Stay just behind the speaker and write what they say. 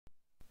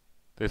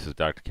This is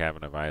Dr.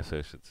 Kavanagh of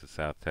Associates of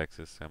South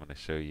Texas. I'm going to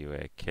show you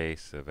a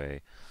case of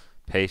a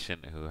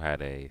patient who had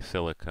a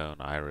silicone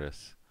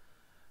iris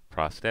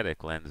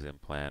prosthetic lens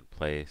implant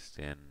placed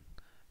in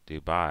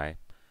Dubai,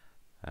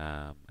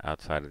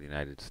 outside of the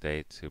United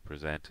States, who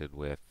presented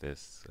with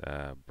this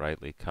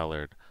brightly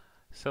colored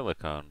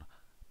silicone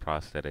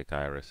prosthetic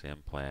iris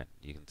implant.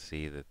 You can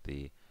see that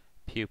the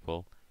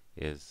pupil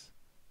is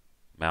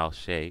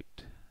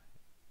mal-shaped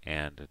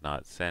and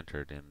not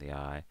centered in the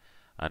eye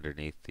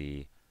underneath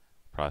the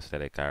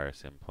prosthetic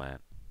iris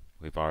implant.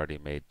 We've already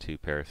made two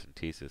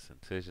paracentesis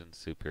incisions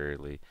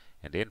superiorly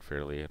and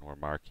inferiorly, and we're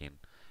marking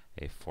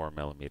a 4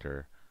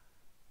 millimeter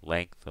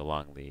length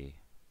along the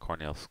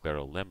corneal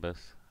scleral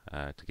limbus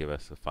to give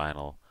us the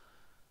final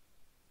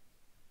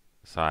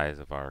size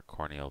of our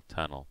corneal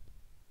tunnel.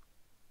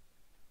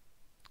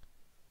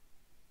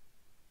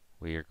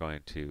 We are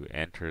going to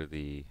enter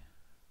the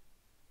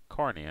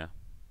cornea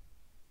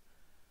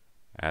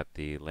at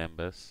the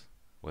limbus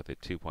with a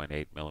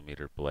 2.8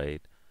 millimeter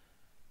blade,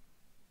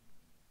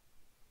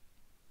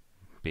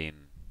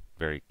 being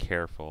very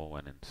careful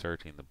when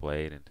inserting the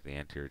blade into the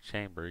anterior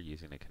chamber,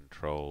 using a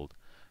controlled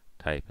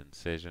type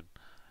incision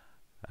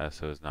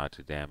so as not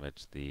to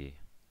damage the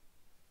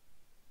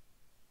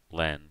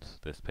lens.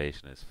 This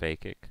patient is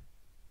phakic.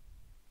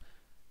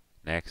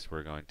 Next,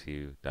 we're going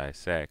to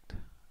dissect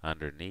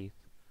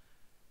underneath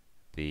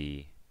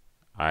the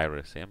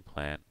iris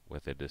implant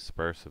with a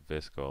dispersive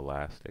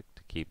viscoelastic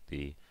to keep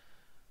the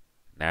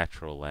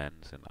natural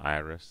lens and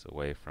iris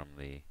away from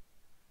the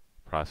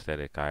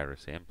prosthetic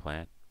iris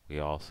implant. We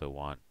also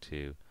want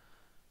to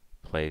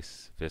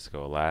place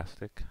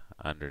viscoelastic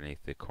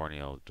underneath the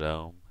corneal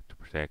dome to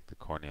protect the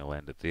corneal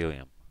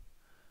endothelium.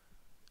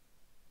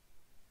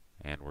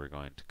 And we're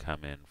going to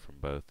come in from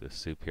both the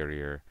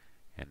superior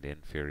and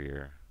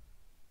inferior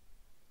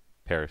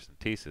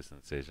paracentesis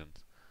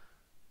incisions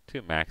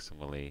to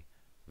maximally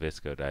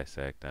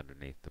viscodissect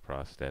underneath the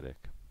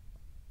prosthetic.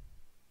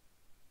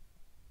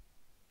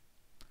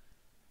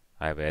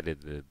 I've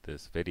edited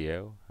this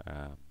video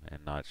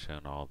and not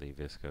shown all the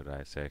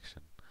viscodissection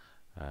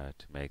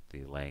to make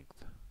the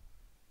length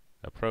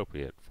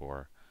appropriate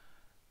for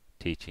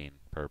teaching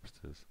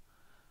purposes.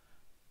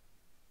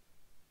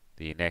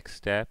 The next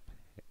step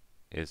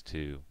is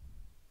to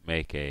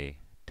make a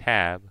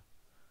tab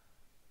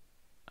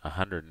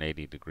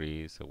 180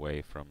 degrees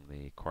away from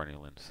the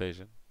corneal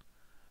incision.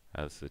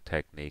 That's the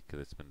technique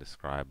that's been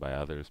described by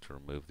others to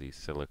remove these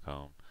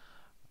silicone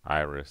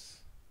iris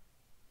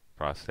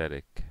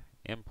prosthetic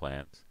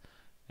implants,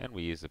 and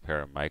we use a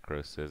pair of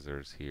micro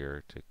scissors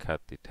here to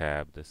cut the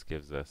tab. This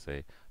gives us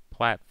a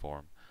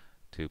platform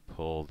to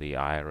pull the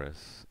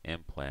iris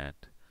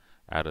implant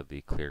out of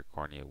the clear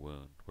cornea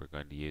wound. We're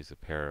going to use a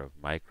pair of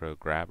micro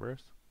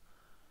grabbers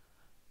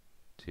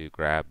to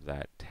grab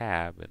that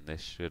tab, and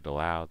this should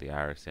allow the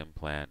iris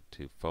implant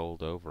to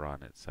fold over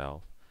on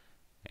itself,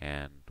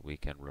 and we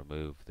can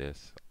remove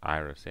this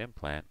iris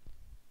implant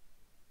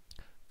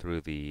through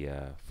the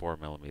 4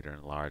 millimeter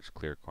enlarged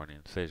clear cornea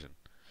incision.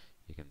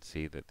 You can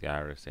see that the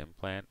iris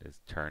implant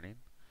is turning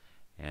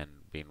and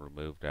being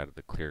removed out of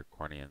the clear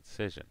cornea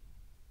incision.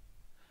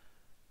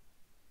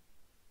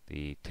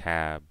 The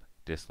tab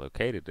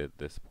dislocated at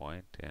this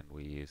point, and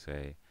we use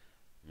a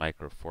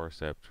micro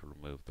forceps to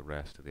remove the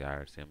rest of the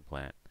iris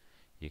implant.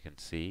 You can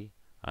see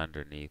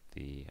underneath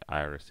the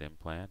iris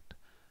implant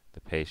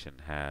the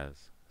patient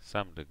has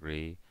some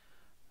degree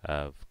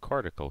of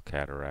cortical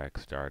cataract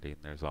starting.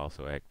 There's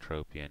also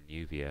ectropia and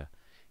uvea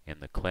in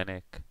the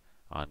clinic.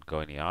 On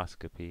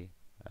gonioscopy,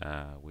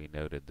 we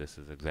noted this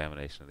is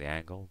examination of the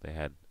angle. They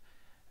had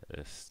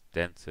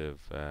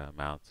extensive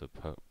amounts of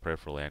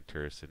peripheral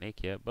anterior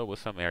synechia, but with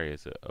some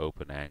areas of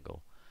open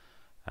angle.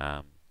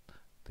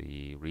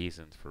 The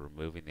reasons for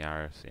removing the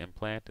iris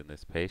implant in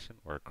this patient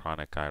were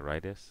chronic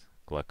iritis,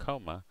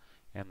 glaucoma,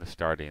 and the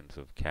startings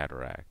of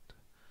cataract.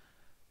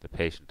 The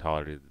patient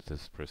tolerated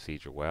this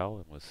procedure well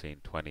and was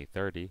seen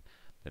 20/30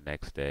 the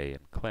next day in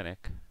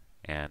clinic,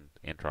 and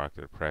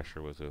intraocular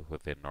pressure was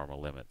within normal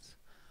limits.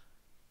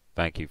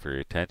 Thank you for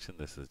your attention.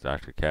 This is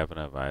Dr.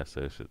 Kavanagh of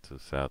Associates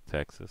of South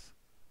Texas.